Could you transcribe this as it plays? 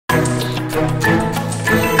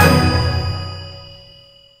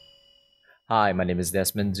Hi, my name is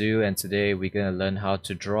Desmond Du, and today we're going to learn how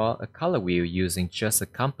to draw a color wheel using just a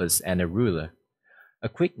compass and a ruler. A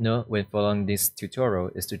quick note when following this tutorial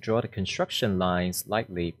is to draw the construction lines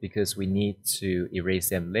lightly because we need to erase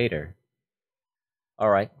them later.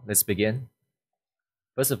 Alright, let's begin.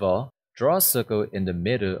 First of all, draw a circle in the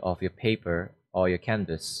middle of your paper or your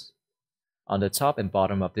canvas. On the top and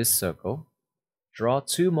bottom of this circle, draw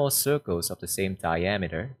two more circles of the same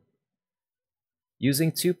diameter.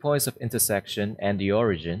 Using 2 points of intersection and the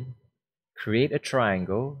origin, create a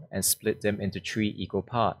triangle and split them into 3 equal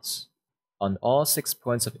parts. On all 6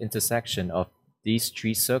 points of intersection of these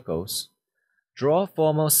 3 circles, draw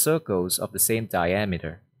 4 more circles of the same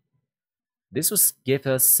diameter. This will give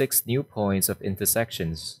us 6 new points of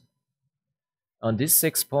intersections. On these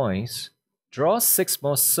 6 points, draw 6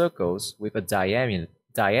 more circles with a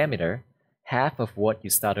diameter half of what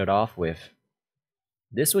you started off with.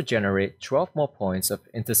 This will generate 12 more points of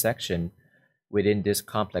intersection within this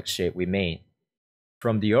complex shape we made.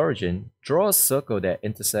 From the origin, draw a circle that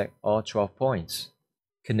intersects all 12 points.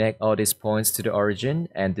 Connect all these points to the origin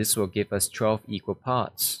and this will give us 12 equal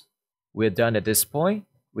parts. We're done at this point.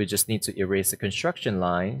 We just need to erase the construction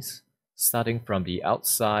lines starting from the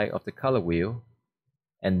outside of the color wheel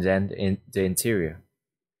and then the interior.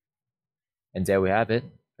 And there we have it,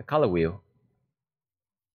 a color wheel.